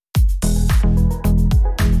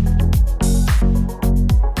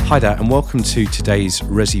Hi there, and welcome to today's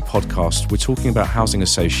Resi podcast. We're talking about housing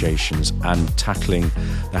associations and tackling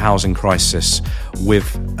the housing crisis with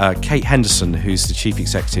Kate Henderson, who's the Chief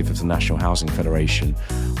Executive of the National Housing Federation,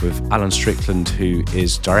 with Alan Strickland, who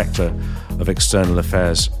is Director of External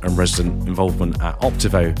Affairs and Resident Involvement at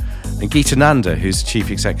Optivo, and Geeta Nanda, who's the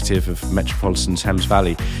Chief Executive of Metropolitan Thames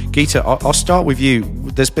Valley. Geeta, I'll start with you.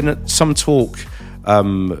 There's been some talk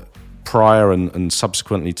prior and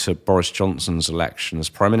subsequently to Boris Johnson's election as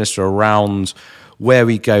Prime Minister around where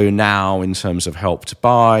we go now in terms of Help to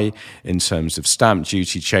Buy, in terms of stamp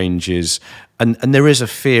duty changes, and there is a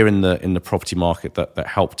fear in the property market that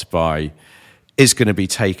Help to Buy is going to be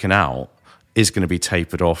taken out, is going to be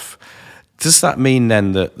tapered off. Does that mean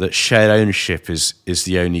then that shared ownership is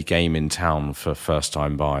the only game in town for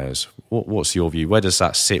first-time buyers? What's your view? Where does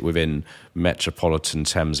that sit within Metropolitan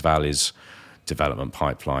Thames Valley's development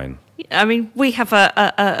pipeline? I mean, we have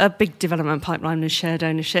a big development pipeline with shared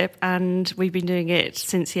ownership, and we've been doing it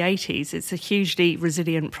since the 80s. It's a hugely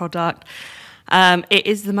resilient product. It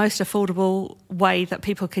is the most affordable way that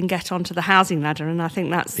people can get onto the housing ladder, and I think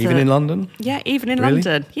that's... Even in London? Yeah, even in Really?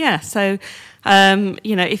 London, yeah. So,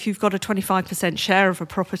 if you've got a 25% share of a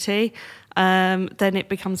property, then it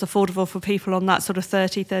becomes affordable for people on that sort of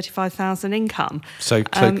 35,000 income. So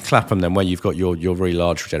Clapham then, where you've got your very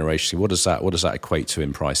large regeneration, what does that equate to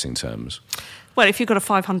in pricing terms? Well, if you've got a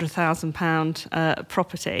 £500,000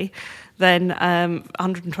 property, then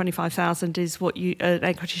 125,000 is what an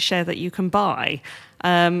equity share that you can buy.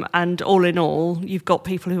 And all in all, you've got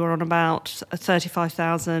people who are on about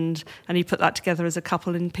 35,000, and you put that together as a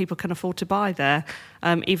couple, and people can afford to buy there,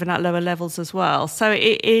 even at lower levels as well. So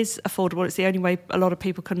it is affordable. It's the only way a lot of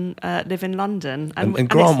people can live in London. And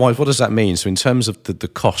grant-wise, what does that mean? So in terms of the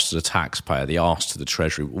cost to the taxpayer, the ask to the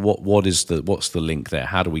Treasury, what's the link there?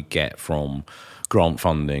 How do we get from grant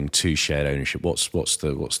funding to shared ownership? What's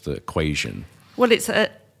the equation? Well, it's a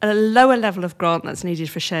lower level of grant that's needed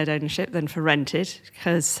for shared ownership than for rented,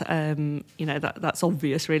 because that's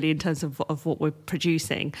obvious really in terms of what we're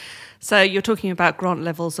producing. So you're talking about grant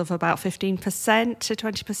levels of about 15% to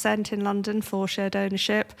 20% in London for shared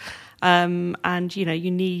ownership, and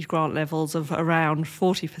you need grant levels of around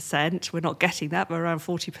 40%. We're not getting that, but around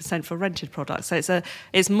 40% for rented products. So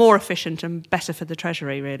it's more efficient and better for the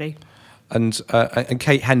Treasury really. And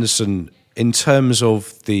Kate Henderson, in terms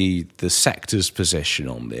of the sector's position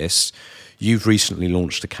on this, you've recently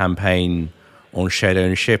launched a campaign on shared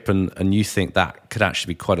ownership, and you think that could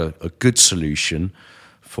actually be quite a good solution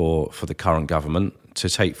for the current government to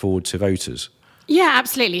take forward to voters. Yeah,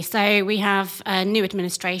 absolutely. So we have a new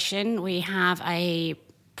administration. We have a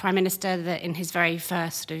Prime Minister that in his very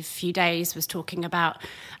first sort of few days was talking about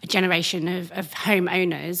a generation of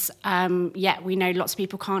homeowners, yet we know lots of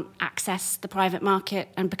people can't access the private market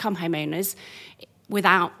and become homeowners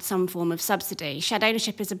without some form of subsidy. Shared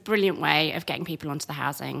ownership is a brilliant way of getting people onto the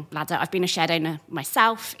housing ladder. I've been a shared owner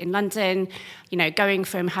myself in London, going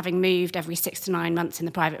from having moved every 6 to 9 months in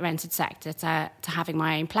the private rented sector to having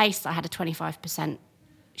my own place. I had a 25%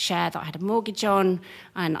 share that I had a mortgage on,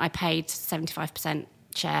 and I paid 75%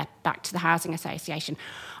 share back to the Housing Association.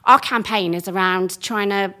 Our campaign is around trying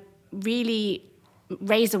to really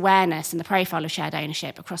raise awareness in the profile of shared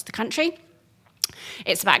ownership across the country.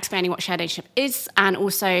 It's about explaining what shared ownership is and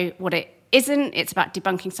also what it isn't. It's about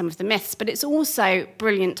debunking some of the myths, but it's also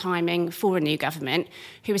brilliant timing for a new government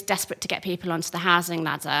who is desperate to get people onto the housing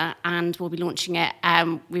ladder, and we'll be launching it.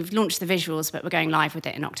 We've launched the visuals, but we're going live with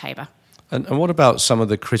it in October. And what about some of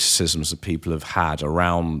the criticisms that people have had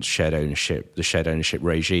around shared ownership, the shared ownership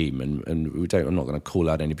regime? And I'm not going to call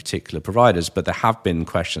out any particular providers, but there have been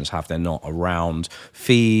questions, have there not, around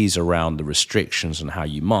fees, around the restrictions and how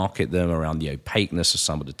you market them, around the opaqueness of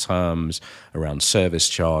some of the terms, around service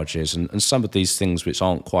charges, and some of these things which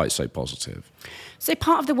aren't quite so positive. So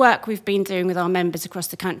part of the work we've been doing with our members across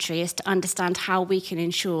the country is to understand how we can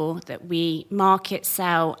ensure that we market,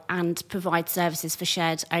 sell and provide services for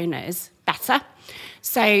shared owners better.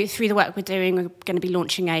 So through the work we're doing, we're going to be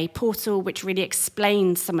launching a portal which really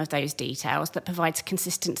explains some of those details, that provides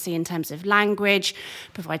consistency in terms of language,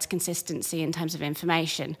 provides consistency in terms of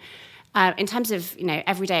information. In terms of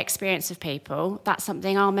everyday experience of people, that's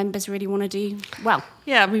something our members really want to do well.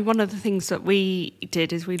 Yeah, I mean, one of the things that we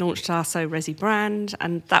did is we launched our So Resi brand,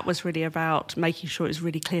 and that was really about making sure it was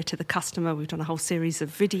really clear to the customer. We've done a whole series of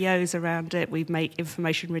videos around it. We've made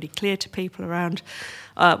information really clear to people around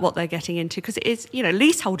what they're getting into, because it is,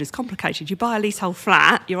 leasehold is complicated. You buy a leasehold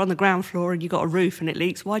flat, you're on the ground floor and you've got a roof and it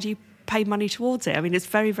leaks. Why do you pay money towards it? I mean, it's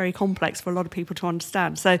very, very complex for a lot of people to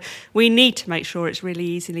understand. So we need to make sure it's really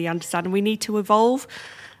easily understood, and we need to evolve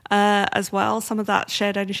as well, some of that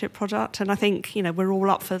shared ownership product. And I think, we're all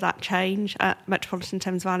up for that change. At Metropolitan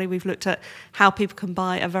Thames Valley, we've looked at how people can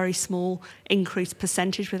buy a very small increased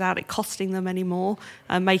percentage without it costing them anymore,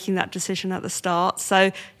 and making that decision at the start.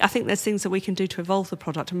 So I think there's things that we can do to evolve the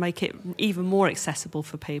product and make it even more accessible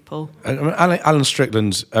for people. Alan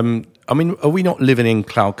Strickland, are we not living in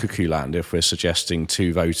cloud cuckoo land if we're suggesting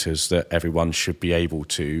to voters that everyone should be able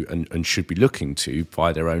to and should be looking to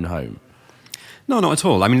buy their own home? No, not at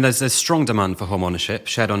all. I mean, there's strong demand for home ownership,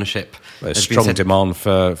 shared ownership. There's strong demand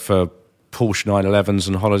for Porsche 911s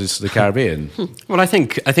and holidays to the Caribbean. Well, I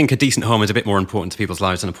think a decent home is a bit more important to people's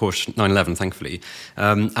lives than a Porsche 911, thankfully.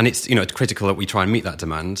 And it's it's critical that we try and meet that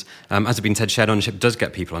demand. As has been said, shared ownership does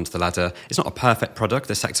get people onto the ladder. It's not a perfect product.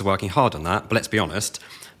 The sector's working hard on that. But let's be honest,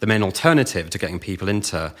 the main alternative to getting people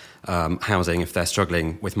into housing if they're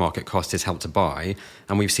struggling with market cost is Help to Buy.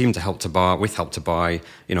 And we've seen Help to Buy,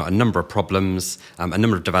 a number of problems, a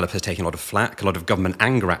number of developers taking a lot of flack, a lot of government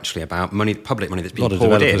anger actually about public money that's being poured in. A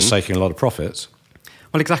lot of developers taking a lot of profits.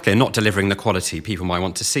 Well, exactly, and not delivering the quality people might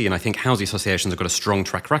want to see. And I think housing associations have got a strong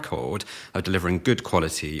track record of delivering good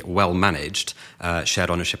quality, well-managed shared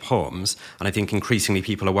ownership homes. And I think increasingly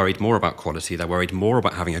people are worried more about quality. They're worried more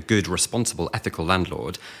about having a good, responsible, ethical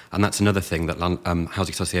landlord. And that's another thing that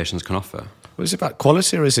housing associations can offer. Well, is it about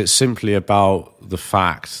quality, or is it simply about the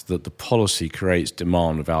fact that the policy creates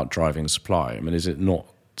demand without driving supply? I mean, is it not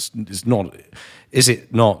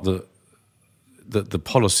that the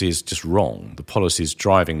policy is just wrong? The policy is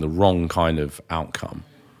driving the wrong kind of outcome.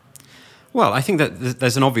 Well, I think that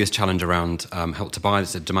there's an obvious challenge around Help to Buy.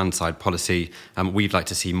 It's a demand-side policy. We'd like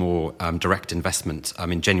to see more direct investment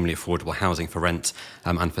in genuinely affordable housing for rent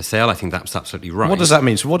and for sale. I think that's absolutely right. What does that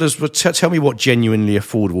mean? So tell me what genuinely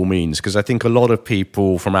affordable means, because I think a lot of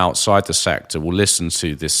people from outside the sector will listen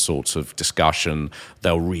to this sort of discussion.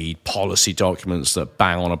 They'll read policy documents that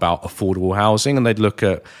bang on about affordable housing, and they'd look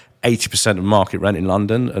at 80% of market rent in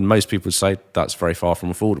London, and most people would say that's very far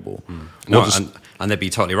from affordable. And they'd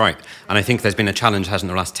be totally right. And I think there's been a challenge, hasn't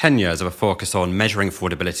there, the last 10 years of a focus on measuring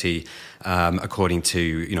affordability according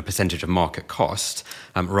to percentage of market cost,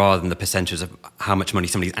 rather than the percentage of how much money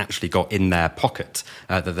somebody's actually got in their pocket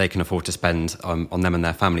that they can afford to spend on them and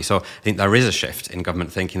their family. So I think there is a shift in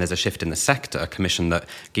government thinking. There's a shift in the sector, a commission that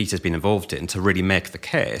Geeta has been involved in, to really make the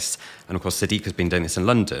case, and of course Sadiq has been doing this in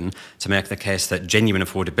London, to make the case that genuine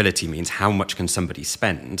affordability means how much can somebody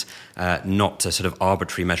spend, not a sort of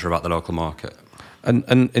arbitrary measure about the local market.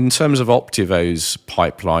 And in terms of Optivo's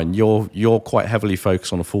pipeline, you're quite heavily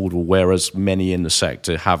focused on affordable, whereas many in the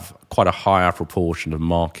sector have quite a higher proportion of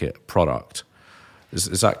market product.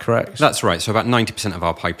 Is that correct? That's right. So about 90% of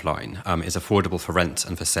our pipeline is affordable for rent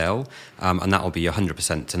and for sale, and that will be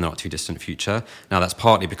 100% in the not too distant future. Now, that's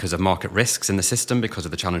partly because of market risks in the system, because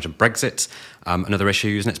of the challenge of Brexit and other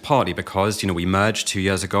issues, and it's partly because we merged 2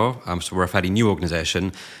 years ago, so we're a fairly new organisation,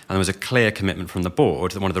 and there was a clear commitment from the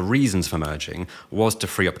board that one of the reasons for merging was to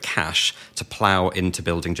free up cash to plough into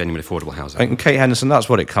building genuinely affordable housing. And Kate Henderson, that's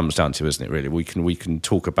what it comes down to, isn't it? Really, we can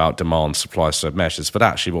talk about demand, supply side measures, but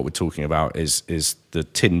actually, what we're talking about is the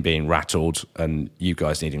tin being rattled and you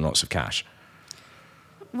guys needing lots of cash.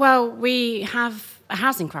 Well, we have a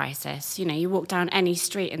housing crisis. You walk down any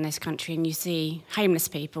street in this country and you see homeless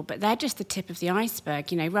people, but they're just the tip of the iceberg.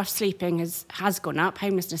 Rough sleeping has gone up.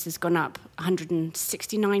 Homelessness has gone up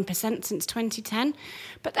 169% since 2010.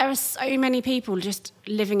 But there are so many people just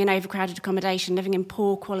living in overcrowded accommodation, living in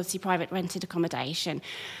poor quality private rented accommodation,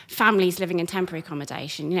 families living in temporary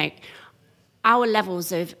accommodation. Our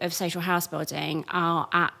levels of social house building are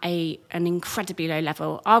at an incredibly low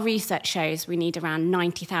level. Our research shows we need around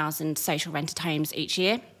 90,000 social rented homes each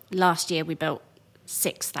year. Last year we built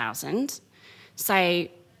 6,000. So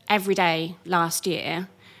every day last year,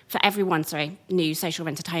 for every new social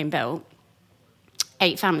rented home built,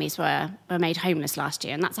 8 families were made homeless last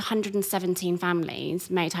year. And that's 117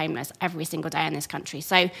 families made homeless every single day in this country.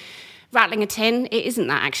 So rattling a tin, it isn't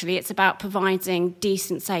that actually. It's about providing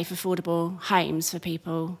decent, safe, affordable homes for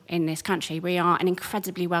people in this country. We are an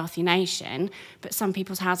incredibly wealthy nation, but some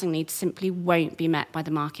people's housing needs simply won't be met by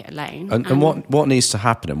the market alone. And what needs to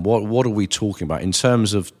happen, and what are we talking about in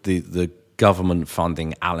terms of the government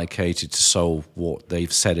funding allocated to solve what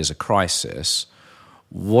they've said is a crisis?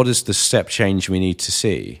 What is the step change we need to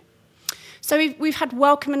see? So we've had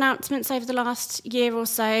welcome announcements over the last year or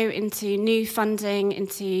so into new funding,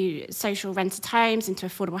 into social rented homes, into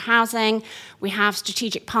affordable housing. We have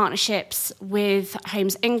strategic partnerships with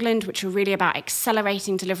Homes England, which are really about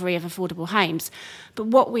accelerating delivery of affordable homes. But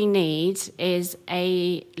what we need is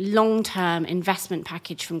a long-term investment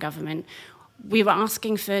package from government. We were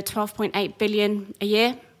asking for 12.8 billion a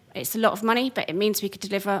year It's a lot of money, but it means we could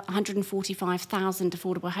deliver 145,000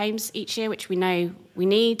 affordable homes each year, which we know we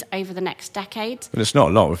need over the next decade. But it's not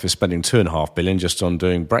a lot if you're spending £2.5 billion just on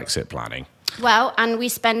doing Brexit planning. Well, and we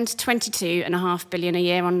spend £22.5 billion a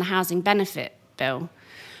year on the housing benefit bill.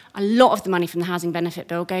 A lot of the money from the housing benefit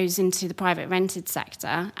bill goes into the private rented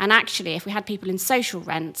sector. And actually, if we had people in social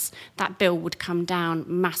rents, that bill would come down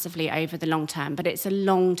massively over the long term. But it's a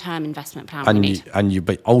long-term investment plan we need.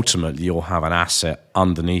 But ultimately, you'll have an asset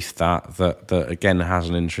underneath that again, has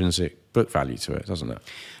an intrinsic book value to it, doesn't it?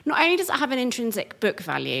 Not only does it have an intrinsic book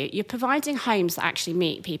value, you're providing homes that actually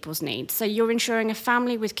meet people's needs. So you're ensuring a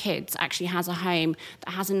family with kids actually has a home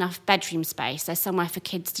that has enough bedroom space. There's somewhere for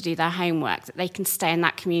kids to do their homework, that they can stay in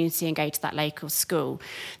that community and go to that local school,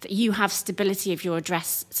 that you have stability of your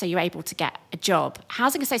address so you're able to get a job.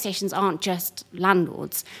 Housing associations aren't just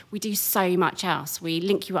landlords. We do so much else. We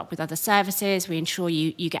link you up with other services. We ensure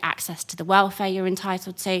you get access to the welfare you're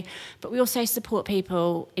entitled to. But we also support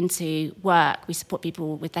people into work. We support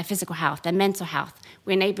people with their physical health, their mental health.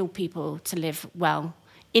 We enable people to live well,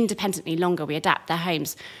 independently longer. We adapt their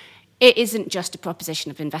homes. It isn't just a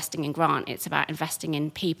proposition of investing in grant. It's about investing in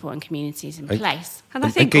people and communities in place. And I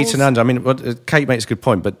think Geeta Nanda, I mean, Kate makes a good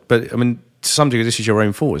point, but I mean, to some degree, this is your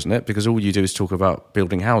own fault, isn't it? Because all you do is talk about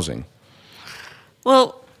building housing.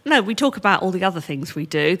 Well, no, we talk about all the other things we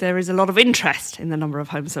do. There is a lot of interest in the number of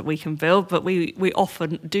homes that we can build, but we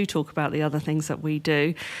often do talk about the other things that we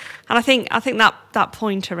do. And I think that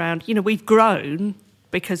point around, we've grown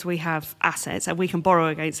because we have assets and we can borrow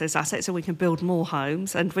against those assets and we can build more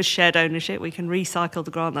homes. And with shared ownership, we can recycle the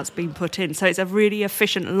grant that's been put in. So it's a really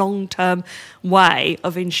efficient long-term way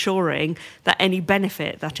of ensuring that any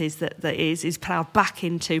benefit that is ploughed back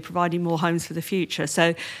into providing more homes for the future.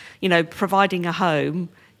 So, providing a home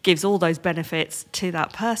gives all those benefits to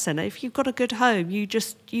that person. If you've got a good home,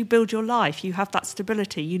 you build your life, you have that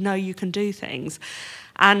stability, you can do things.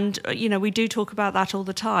 And, we do talk about that all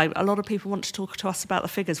the time. A lot of people want to talk to us about the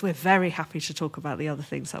figures. We're very happy to talk about the other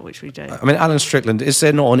things that which we do. I mean, Alan Strickland, is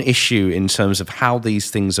there not an issue in terms of how these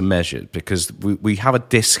things are measured? Because we have a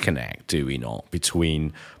disconnect, do we not,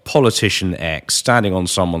 between politician X standing on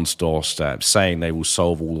someone's doorstep saying they will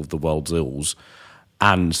solve all of the world's ills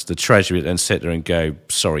and the Treasury then sit there and go,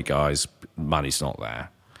 sorry, guys, money's not there.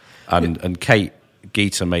 And Kate,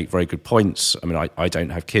 Geeta make very good points. I mean, I don't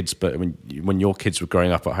have kids, but I mean, when your kids were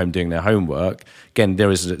growing up at home doing their homework, again, there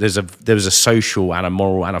is a social and a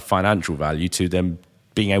moral and a financial value to them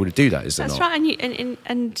being able to do that, is there not? That's right.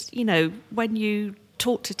 And when you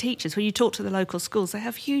talk to teachers, when you talk to the local schools, they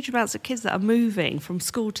have huge amounts of kids that are moving from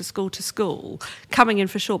school to school to school, coming in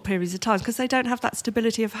for short periods of time because they don't have that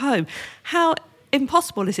stability of home. How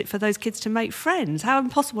impossible is it for those kids to make friends? How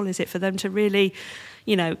impossible is it for them to really,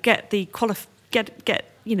 get the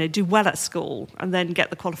do well at school and then get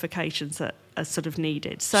the qualifications that are sort of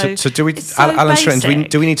needed? So do we, Alan Stratton,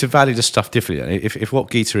 do we need to value this stuff differently? If what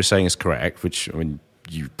Geeta is saying is correct, which I mean,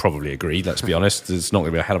 you probably agree, let's be honest, there's not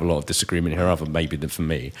going to be a hell of a lot of disagreement here, other maybe than for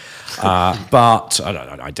me. But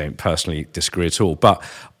I don't personally disagree at all. But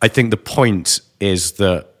I think the point is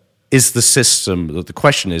that the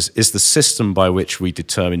question is the system by which we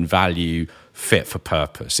determine value fit for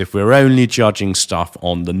purpose? If we're only judging stuff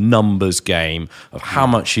on the numbers game of how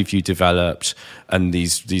much have you developed and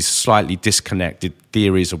these slightly disconnected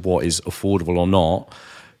theories of what is affordable or not,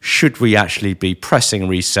 should we actually be pressing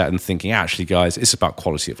reset and thinking, actually, guys, it's about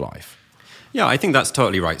quality of life? Yeah, I think that's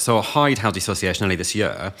totally right. So Hyde Housing Association earlier this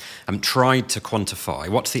year tried to quantify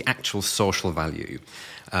what's the actual social value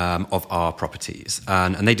of our properties.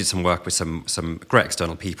 And they did some work with some great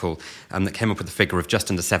external people that came up with a figure of just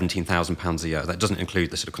under £17,000 a year. That doesn't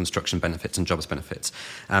include the sort of construction benefits and jobs benefits.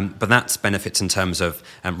 But that's benefits in terms of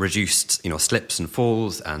reduced slips and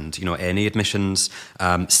falls and A&E admissions,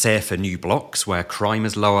 safer new blocks where crime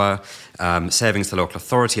is lower, savings to the local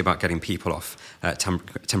authority about getting people off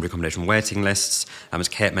temporary accommodation waiting lists. As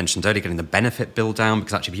Kate mentioned earlier, getting the benefit bill down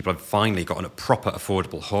because actually people have finally got a proper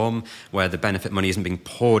affordable home where the benefit money isn't being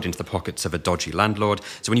poured into the pockets of a dodgy landlord.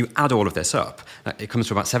 So when you add all of this up, it comes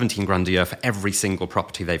to about 17 grand a year for every single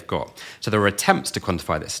property they've got. So there are attempts to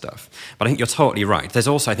quantify this stuff. But I think you're totally right. There's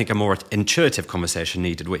also, I think, a more intuitive conversation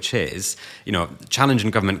needed, which is, challenge in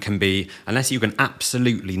government can be, unless you can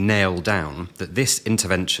absolutely nail down that this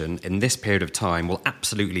intervention in this period of time will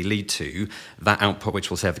absolutely lead to that output which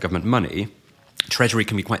will save the government money, Treasury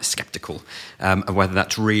can be quite sceptical of whether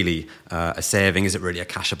that's really a saving. Is it really a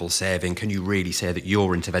cashable saving? Can you really say that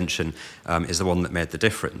your intervention is the one that made the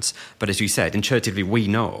difference? But as you said, intuitively we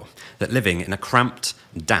know that living in a cramped,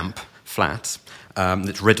 damp flat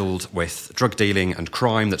that's riddled with drug dealing and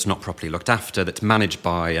crime, that's not properly looked after, that's managed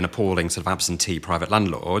by an appalling sort of absentee private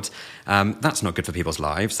landlord, that's not good for people's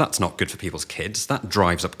lives, that's not good for people's kids, that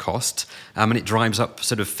drives up cost, and it drives up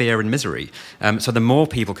sort of fear and misery. So the more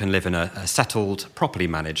people can live in a settled, properly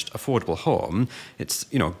managed, affordable home, it's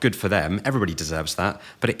good for them, everybody deserves that,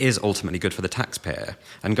 but it is ultimately good for the taxpayer.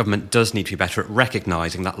 And government does need to be better at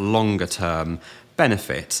recognising that longer term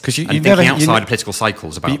benefit and thinking outside of political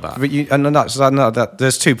cycles about that.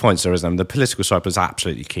 There's 2 points there, isn't there? The political cycle is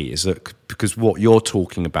absolutely key, is that because what you're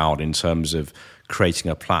talking about in terms of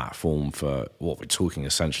creating a platform for what we're talking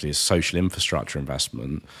essentially is social infrastructure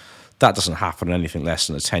investment, that doesn't happen in anything less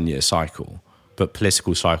than a 10-year cycle. But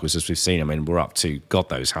political cycles, as we've seen, I mean, we're up to God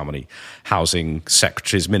knows how many housing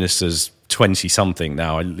secretaries, ministers, 20-something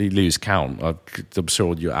now. I lose count. I'm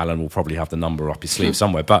sure Alan will probably have the number up his sleeve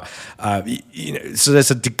somewhere. But, so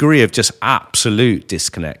there's a degree of just absolute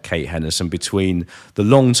disconnect, Kate Henderson, between the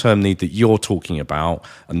long-term need that you're talking about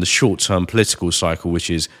and the short-term political cycle, which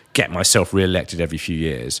is get myself re-elected every few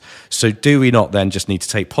years. So do we not then just need to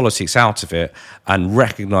take politics out of it and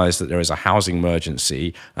recognise that there is a housing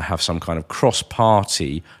emergency and have some kind of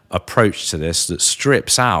cross-party approach to this that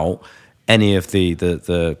strips out any of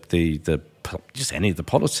just any of the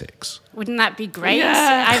politics? Wouldn't that be great?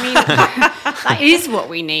 Yeah. I mean, that is what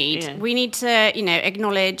we need. Yeah. We need to,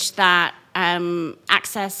 acknowledge that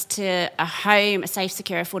access to a home, a safe,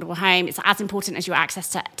 secure, affordable home, is as important as your access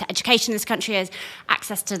to education in this country, as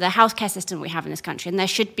access to the healthcare system we have in this country. And there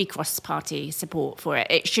should be cross-party support for it.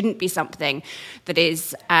 It shouldn't be something that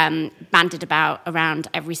is bandied about around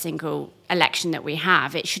every single election that we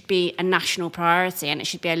have. It should be a national priority, and it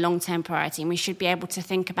should be a long-term priority. And we should be able to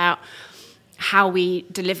think about how we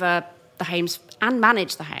deliver the homes and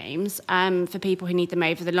manage the homes for people who need them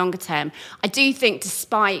over the longer term. I do think,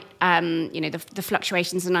 despite the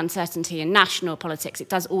fluctuations and uncertainty in national politics, it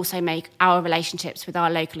does also make our relationships with our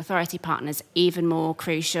local authority partners even more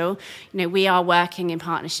crucial. We are working in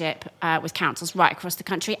partnership with councils right across the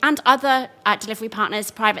country and other delivery partners,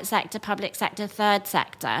 private sector, public sector, third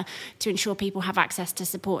sector, to ensure people have access to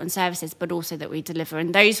support and services, but also that we deliver.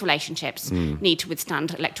 And those relationships need to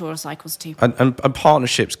withstand electoral cycles too. And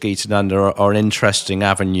partnerships, Geetananda, are an interesting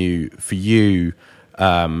avenue for you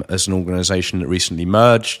as an organisation that recently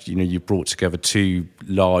merged. You brought together two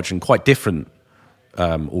large and quite different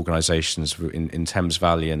organisations in Thames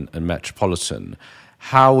Valley and Metropolitan.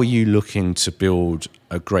 How are you looking to build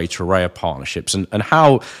a greater array of partnerships? And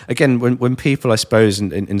how, again, when people, I suppose,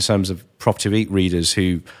 in terms of Property Week readers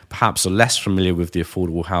who perhaps are less familiar with the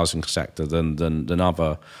affordable housing sector than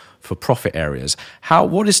other for-profit areas,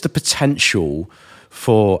 what is the potential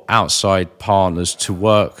for outside partners to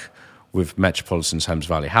work with Metropolitan Thames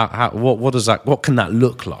Valley? What can that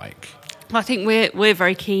look like? Well, I think we're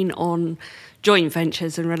very keen on joint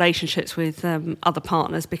ventures and relationships with other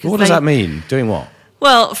partners, because what does that mean? Doing what?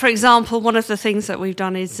 Well, for example, one of the things that we've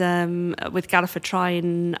done is with Galliford Try,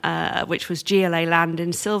 which was GLA land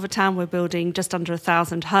in Silvertown. We're building just under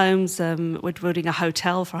 1,000 homes. We're building a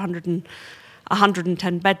hotel for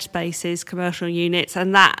 110 bed spaces, commercial units,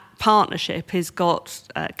 and that partnership has got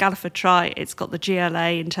Galliford Try, it's got the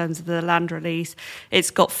GLA in terms of the land release,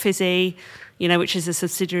 it's got FISI, which is a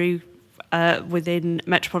subsidiary within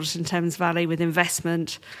Metropolitan Thames Valley with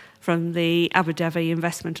investment from the Abu Dhabi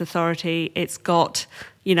Investment Authority. It's got,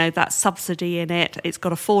 that subsidy in it. It's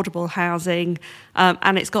got affordable housing,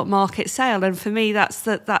 and it's got market sale. And for me, that's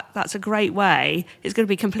a great way. It's going to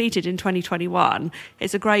be completed in 2021.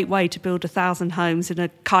 It's a great way to build 1,000 homes in a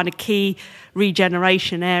kind of key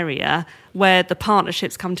regeneration area where the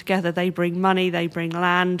partnerships come together. They bring money, they bring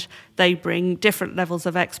land, they bring different levels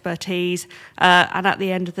of expertise, and at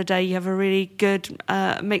the end of the day, you have a really good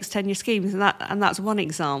mixed tenure schemes, and that's one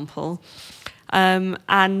example. So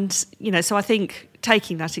I think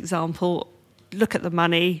taking that example, look at the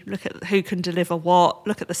money, look at who can deliver what,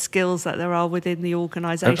 look at the skills that there are within the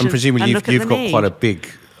organisation, and presumably you've got need. quite a big.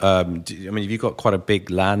 You've got quite a big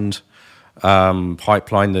land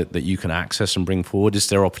pipeline that you can access and bring forward. Is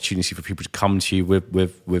there opportunity for people to come to you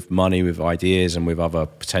with money, with ideas, and with other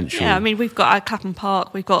potential? Yeah, we've got at Clapham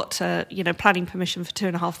Park, we've got planning permission for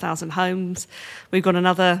 2,500 homes. We've got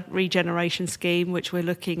another regeneration scheme which we're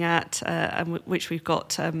looking at, and which we've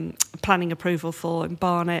got planning approval for in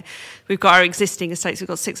Barnet. We've got our existing estates. We've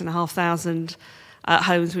got 6,500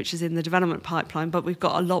 homes, which is in the development pipeline, but we've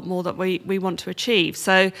got a lot more that we want to achieve.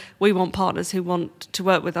 So we want partners who want to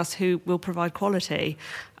work with us, who will provide quality,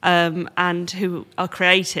 and who are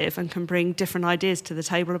creative and can bring different ideas to the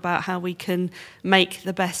table about how we can make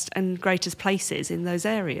the best and greatest places in those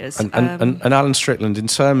areas. And Alan Strickland, in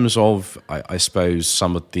terms of, I suppose,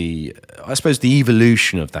 the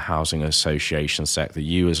evolution of the housing association sector,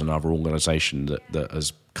 you as another organisation that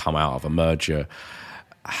has come out of a merger,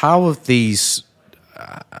 how are these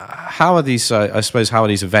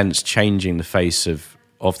events changing the face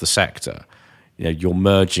of the sector? You know, you're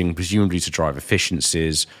merging presumably to drive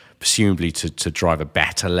efficiencies, presumably to drive a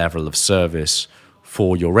better level of service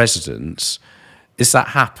for your residents. Is that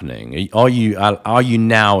happening? Are you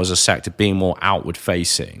now as a sector being more outward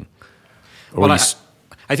facing? Well,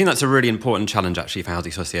 I think that's a really important challenge actually for housing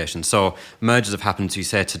associations. So mergers have happened, you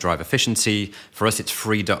say, to drive efficiency. For us, it's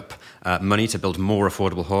freed up money to build more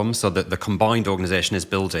affordable homes, so that the combined organisation is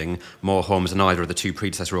building more homes than either of the two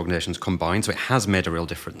predecessor organisations combined. So it has made a real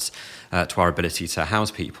difference to our ability to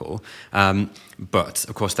house people. But,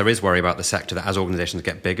 of course, there is worry about the sector that as organisations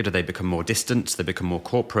get bigger, do they become more distant? Do they become more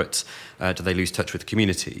corporate? Do they lose touch with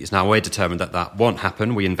communities? Now, we're determined that won't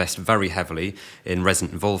happen. We invest very heavily in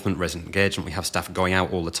resident involvement, resident engagement. We have staff going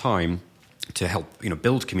out all the time to help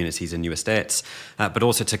build communities in new estates, but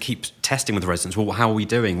also to keep testing with the residents. Well, how are we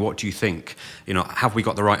doing? What do you think? Have we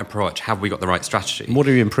got the right approach? Have we got the right strategy? What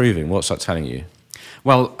are you improving? What's that telling you?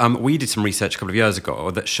 Well, we did some research a couple of years ago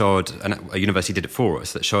that showed, and a university did it for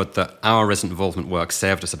us, that showed that our resident involvement work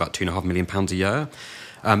saved us about £2.5 million a year.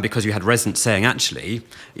 Because you had residents saying, actually,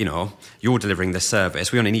 you're delivering this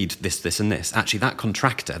service, we only need this, this and this. Actually, that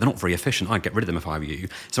contractor, they're not very efficient, I'd get rid of them if I were you.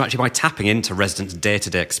 So actually, by tapping into residents'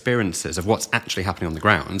 day-to-day experiences of what's actually happening on the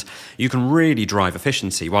ground, you can really drive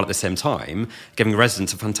efficiency while at the same time giving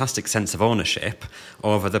residents a fantastic sense of ownership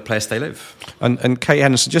over the place they live. And Kate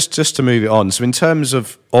Henderson, just to move it on, so in terms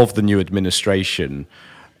of the new administration,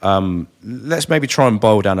 let's maybe try and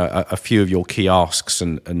boil down a few of your key asks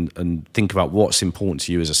and think about what's important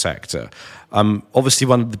to you as a sector. Obviously,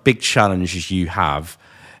 one of the big challenges you have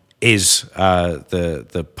is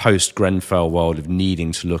the post-Grenfell world of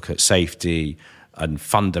needing to look at safety and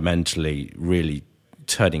fundamentally really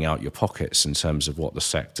turning out your pockets in terms of what the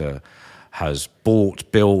sector has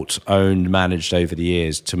bought, built, owned, managed over the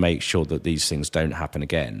years to make sure that these things don't happen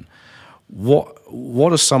again.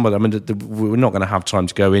 What are some of them? I mean, we're not going to have time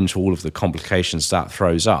to go into all of the complications that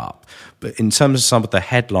throws up, but in terms of some of the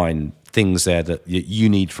headline things there that you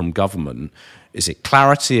need from government, is it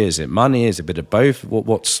clarity? Is it money? Is it a bit of both?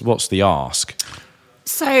 What's the ask?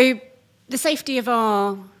 So the safety of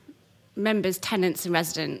our members, tenants and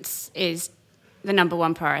residents is the number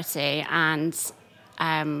one priority, and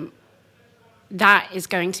that is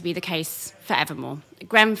going to be the case forevermore.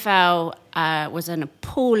 Grenfell was an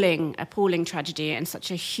appalling tragedy and such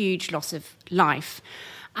a huge loss of life.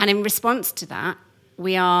 And in response to that,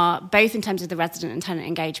 we are, both in terms of the resident and tenant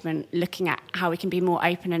engagement, looking at how we can be more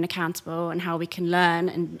open and accountable and how we can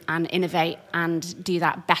learn and innovate and do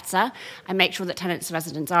that better and make sure that tenants and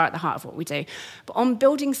residents are at the heart of what we do. But on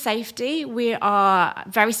building safety, we are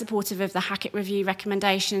very supportive of the Hackett Review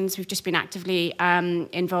recommendations. We've just been actively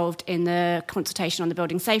involved in the consultation on the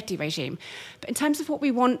building safety regime. But in terms of what we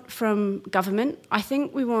want from government, I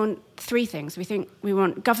think we want three things. We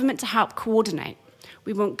want government to help coordinate.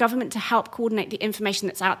 We want government to help coordinate the information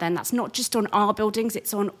that's out there, and that's not just on our buildings,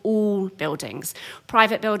 it's on all buildings.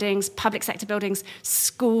 Private buildings, public sector buildings,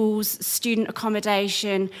 schools, student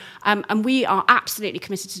accommodation, and we are absolutely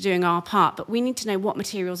committed to doing our part, but we need to know what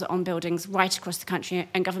materials are on buildings right across the country,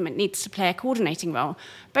 and government needs to play a coordinating role,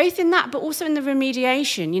 both in that, but also in the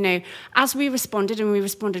remediation. As we responded, and we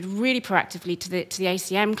responded really proactively to the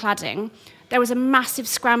ACM cladding, there was a massive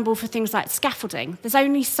scramble for things like scaffolding. There's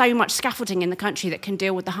only so much scaffolding in the country that can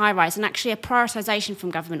deal with the high-rise, and actually a prioritisation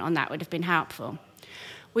from government on that would have been helpful.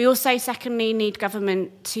 We also, secondly, need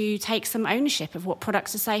government to take some ownership of what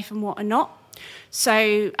products are safe and what are not.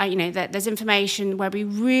 So, there's information where we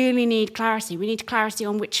really need clarity. We need clarity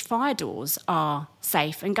on which fire doors are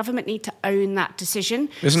safe, and government need to own that decision.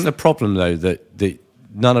 Isn't the problem, though, that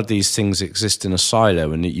none of these things exist in a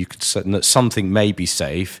silo, and that something may be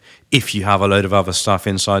safe if you have a load of other stuff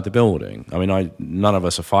inside the building? I mean, none of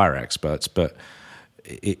us are fire experts, but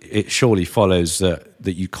it surely follows that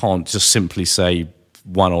you can't just simply say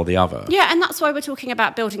one or the other. Yeah, and that's why we're talking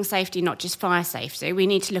about building safety, not just fire safety. We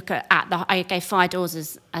need to look at I gave fire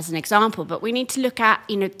doors as an example, but we need to look at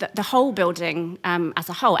the whole building as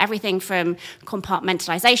a whole. Everything from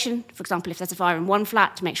compartmentalisation, for example, if there's a fire in one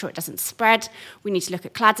flat, to make sure it doesn't spread. We need to look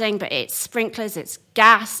at cladding, but it's sprinklers, it's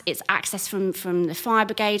gas, it's access from the fire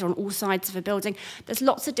brigade on all sides of a building. There's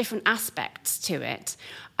lots of different aspects to it.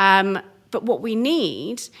 But what we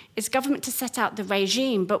need is government to set out the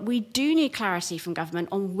regime, but we do need clarity from government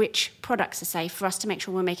on which products are safe for us to make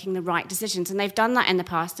sure we're making the right decisions. And they've done that in the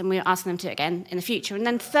past, and we're asking them to do it again in the future. And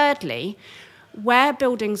then thirdly, where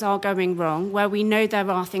buildings are going wrong, where we know there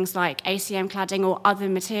are things like ACM cladding or other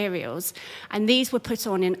materials, and these were put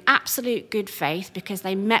on in absolute good faith because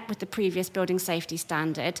they met with the previous building safety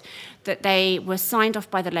standard, that they were signed off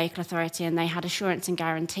by the local authority and they had assurance and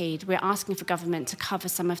guaranteed. We're asking for government to cover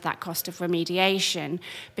some of that cost of remediation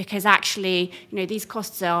because actually, these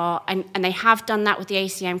costs are, and they have done that with the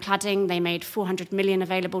ACM cladding. They made 400 million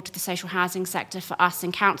available to the social housing sector for us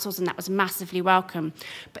and councils, and that was massively welcome.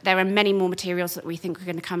 But there are many more materials that we think are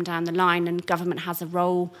going to come down the line, and government has a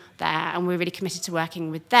role there, and we're really committed to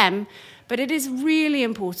working with them. But it is really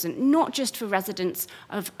important, not just for residents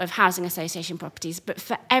of housing association properties, but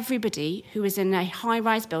for everybody who is in a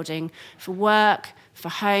high-rise building, for work, for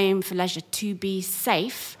home, for leisure, to be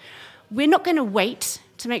safe. We're not going to wait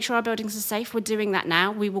to make sure our buildings are safe. We're doing that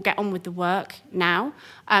now. We will get on with the work now.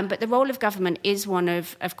 But the role of government is one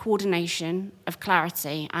of coordination, of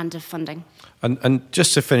clarity, and of funding. And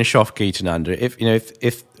just to finish off, Geetananda,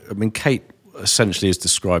 if Kate essentially is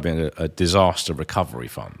describing a disaster recovery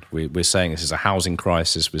fund. We're saying this is a housing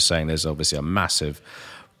crisis. We're saying there's obviously a massive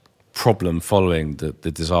problem following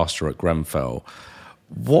the disaster at Grenfell.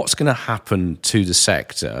 What's going to happen to the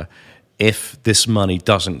sector if this money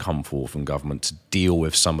doesn't come forward from government to deal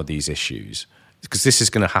with some of these issues? Because this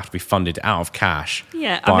is going to have to be funded out of cash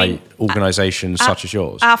by organisations such as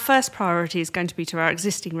yours. Our first priority is going to be to our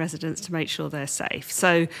existing residents to make sure they're safe.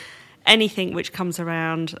 So anything which comes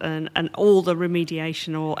around and all the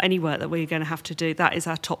remediation or any work that we're going to have to do, that is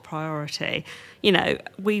our top priority.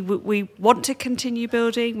 We want to continue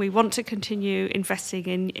building, we want to continue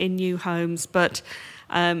investing in new homes, but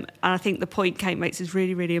and I think the point Kate makes is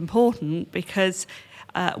really, really important because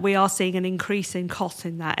we are seeing an increase in costs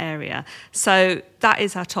in that area. So that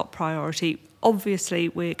is our top priority. Obviously,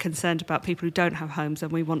 we're concerned about people who don't have homes,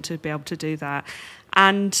 and we want to be able to do that.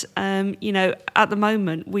 And, at the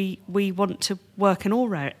moment, we want to work in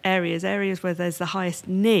all areas where there's the highest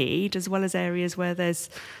need, as well as areas where there's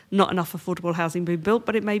not enough affordable housing being built,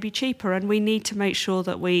 but it may be cheaper. And we need to make sure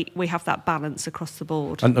that we have that balance across the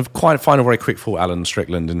board. And quite final, very quick thought, Alan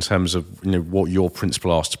Strickland, in terms of what your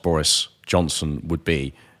principal ask to Boris Johnson would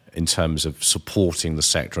be in terms of supporting the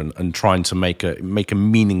sector and trying to make a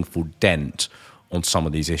meaningful dent on some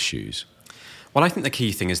of these issues. Well, I think the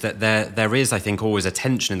key thing is that there is, I think, always a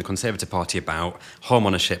tension in the Conservative Party about home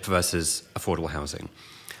ownership versus affordable housing.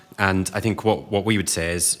 And I think what we would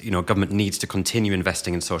say is, government needs to continue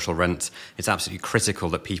investing in social rent. It's absolutely critical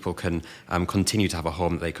that people can continue to have a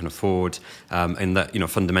home that they can afford, and that,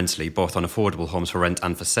 fundamentally, both on affordable homes for rent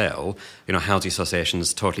and for sale, housing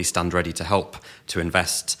associations totally stand ready to help, to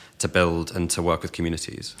invest, to build, and to work with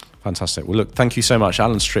communities. Fantastic. Well, look, thank you so much,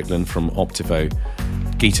 Alan Strickland from Optivo,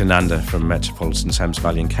 Geetananda from Metropolitan Thames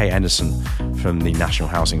Valley, and Kate Henderson from the National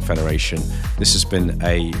Housing Federation. This has been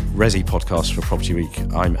a Resi podcast for Property Week.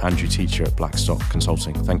 I'm Andrew Teacher at Blackstock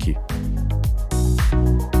Consulting. Thank you.